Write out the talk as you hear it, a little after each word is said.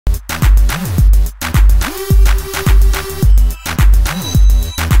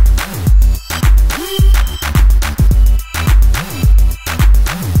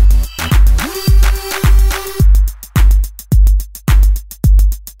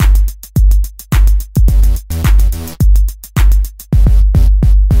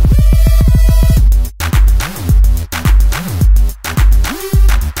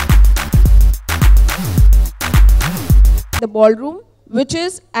ballroom, which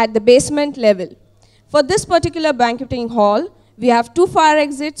is at the basement level. For this particular banqueting hall, we have 2 fire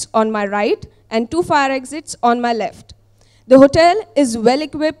exits on my right and 2 fire exits on my left. The hotel is well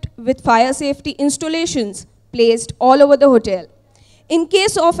equipped with fire safety installations placed all over the hotel. In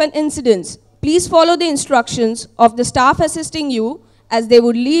case of an incident, please follow the instructions of the staff assisting you, as they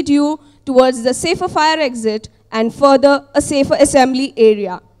would lead you towards the safer fire exit and further a safer assembly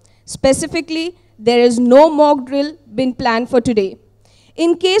area. Specifically, there is no mock drill been planned for today.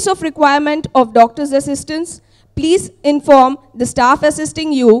 In case of requirement of doctor's assistance, please inform the staff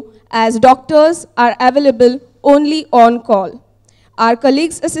assisting you, as doctors are available only on call. Our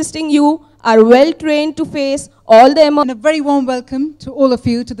colleagues assisting you are well trained to face all the And a very warm welcome to all of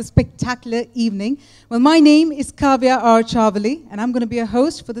you to the spectacular evening. Well, my name is Kavya R. Chavali, and I'm going to be a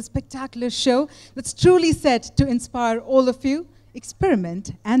host for the spectacular show that's truly set to inspire all of you,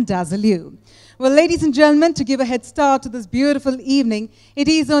 experiment, and dazzle you. Well, ladies and gentlemen, to give a head start to this beautiful evening, it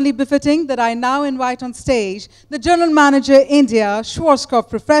is only befitting that I now invite on stage the General Manager, India, Schwarzkopf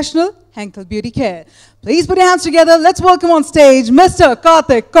Professional, Henkel Beauty Care. Please put your hands together. Let's welcome on stage Mr.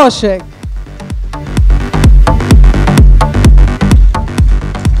 Karthik Kaushik.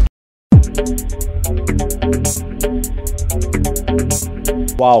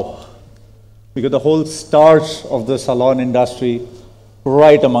 Wow, we got the whole stars of the salon industry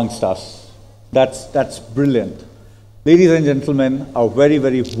right amongst us. That's brilliant. Ladies and gentlemen, a very,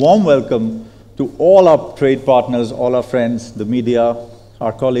 very warm welcome to all our trade partners, all our friends, the media,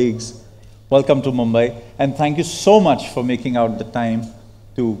 our colleagues. Welcome to Mumbai, and thank you so much for making out the time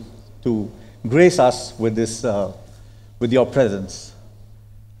to grace us with this, with your presence.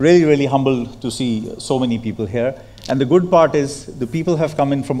 Really, really humbled to see so many people here. And the good part is the people have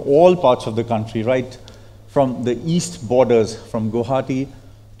come in from all parts of the country, right from the east borders, from Guwahati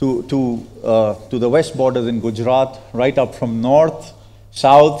to the west borders in Gujarat, right up from north,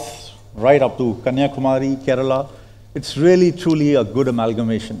 south, right up to Kanyakumari, Kerala. It's really, truly a good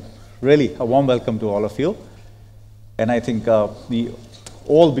amalgamation. Really, a warm welcome to all of you. And I think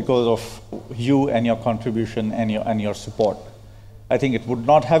all because of you and your contribution and your support. I think it would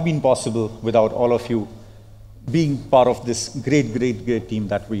not have been possible without all of you being part of this great, great, great team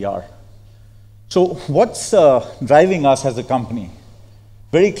that we are. So what's driving us as a company?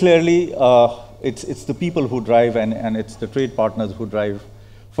 Very clearly, it's the people who drive, and it's the trade partners who drive.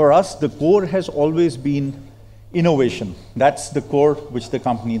 For us, the core has always been innovation. That's the core which the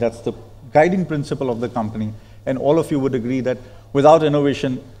company, that's the guiding principle of the company. And all of you would agree that without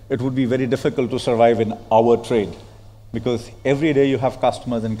innovation, it would be very difficult to survive in our trade. Because every day you have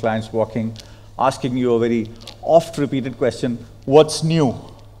customers and clients walking, asking you a very oft-repeated question, what's new?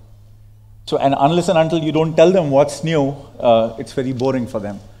 So, and unless and until you don't tell them what's new, it's very boring for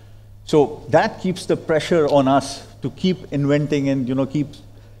them. So that keeps the pressure on us to keep inventing and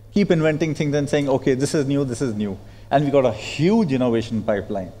keep inventing things and saying, okay, this is new, this is new. And we got a huge innovation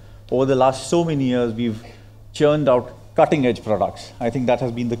pipeline. Over the last so many years, we've churned out cutting-edge products. I think that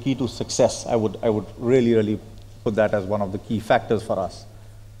has been the key to success. I would really, really put that as one of the key factors for us.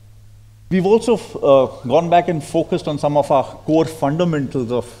 We've also gone back and focused on some of our core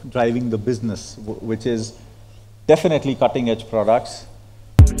fundamentals of driving the business, which is definitely cutting-edge products.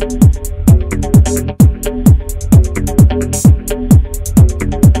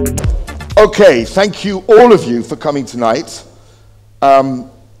 Okay, thank you all of you for coming tonight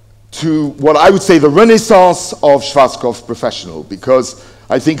to what I would say the renaissance of Schwarzkopf Professional, because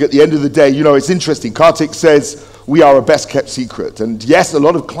I think at the end of the day, it's interesting. Karthik says we are a best-kept secret, and yes, a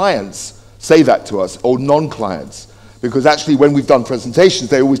lot of clients say that to us, or non-clients, because actually when we've done presentations,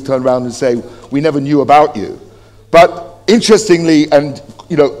 they always turn around and say, we never knew about you. But interestingly,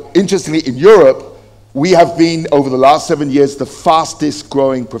 interestingly in Europe, we have been, over the last 7 years, the fastest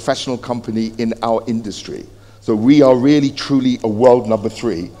growing professional company in our industry. So we are really, truly a world number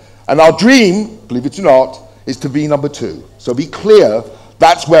 3. And our dream, believe it or not, is to be number 2. So be clear,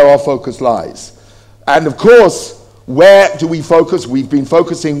 that's where our focus lies. And of course, where do we focus? We've been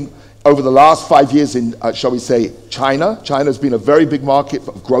focusing over the last 5 years in, shall we say, China. China's been a very big market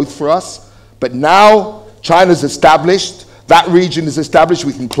of growth for us. But now China's established, that region is established,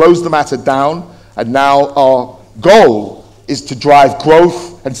 we can close the matter down. And now our goal is to drive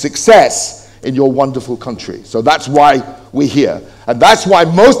growth and success in your wonderful country. So that's why we're here. And that's why,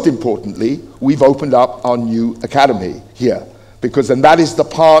 most importantly, we've opened up our new academy here. And that is the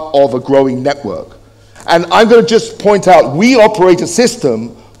part of a growing network. And I'm going to just point out, we operate a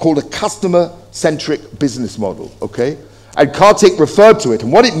system called a customer-centric business model, okay? And Karthik referred to it.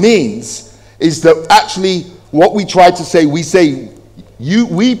 And what it means is that actually what we try to say,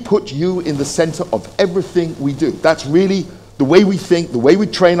 we put you in the center of everything we do. That's really the way we think, the way we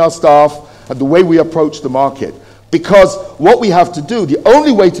train our staff, and the way we approach the market. Because what we have to do, the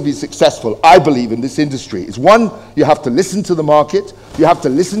only way to be successful, I believe, in this industry is, one, you have to listen to the market, you have to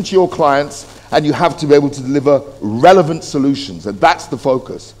listen to your clients, and you have to be able to deliver relevant solutions, and that's the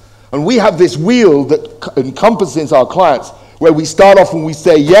focus. And we have this wheel that encompasses our clients, where we start off and we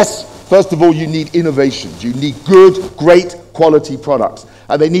say, yes, first of all, you need innovations. You need good, great quality products.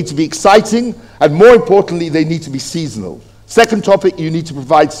 And they need to be exciting, and more importantly, they need to be seasonal. Second topic, you need to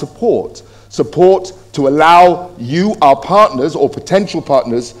provide support. Support to allow you, our partners or potential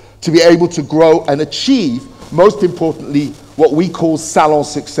partners, to be able to grow and achieve, most importantly, what we call salon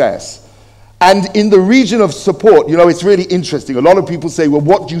success. And in the region of support, you know, it's really interesting. A lot of people say, well,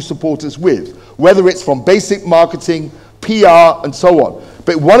 what do you support us with? Whether it's from basic marketing, PR, and so on.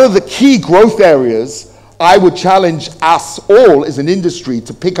 But one of the key growth areas I would challenge us all as an industry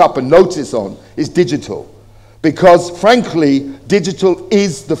to pick up and notice on is digital. Because frankly, digital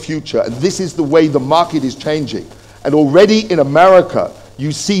is the future, and this is the way the market is changing. And already in America,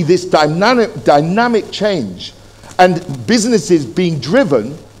 you see this dynamic change, and businesses being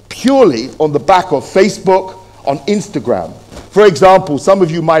driven purely on the back of Facebook, on Instagram. For example, some of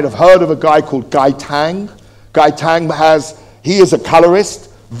you might have heard of a guy called Guy Tang. Guy Tang he is a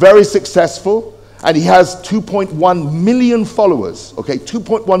colorist, very successful, and he has 2.1 million followers, okay,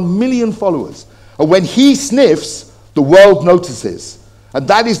 2.1 million followers. And when he sniffs, the world notices. And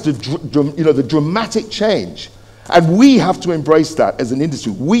that is the dramatic change. And we have to embrace that as an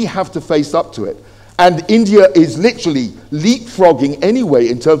industry. We have to face up to it. And India is literally leapfrogging anyway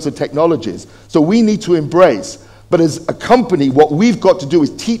in terms of technologies. So we need to embrace. But as a company, what we've got to do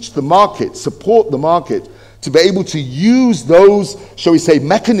is teach the market, support the market, to be able to use those, shall we say,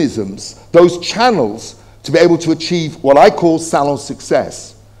 mechanisms, those channels, to be able to achieve what I call salon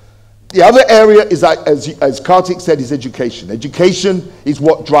success. The other area is, as Kartik said, is education. Education is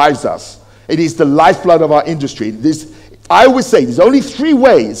what drives us. It is the lifeblood of our industry. I always say there's only 3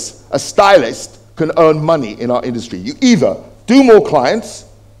 ways a stylist can earn money in our industry. You either do more clients,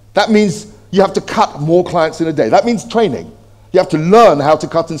 that means you have to cut more clients in a day. That means training. You have to learn how to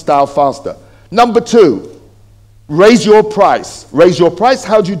cut and style faster. Number 2, raise your price. Raise your price,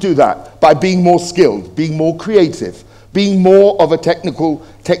 how do you do that? By being more skilled, being more creative, being more of a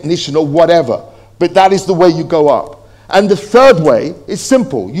technician or whatever. But that is the way you go up. And the third way is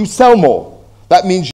simple. You sell more. That means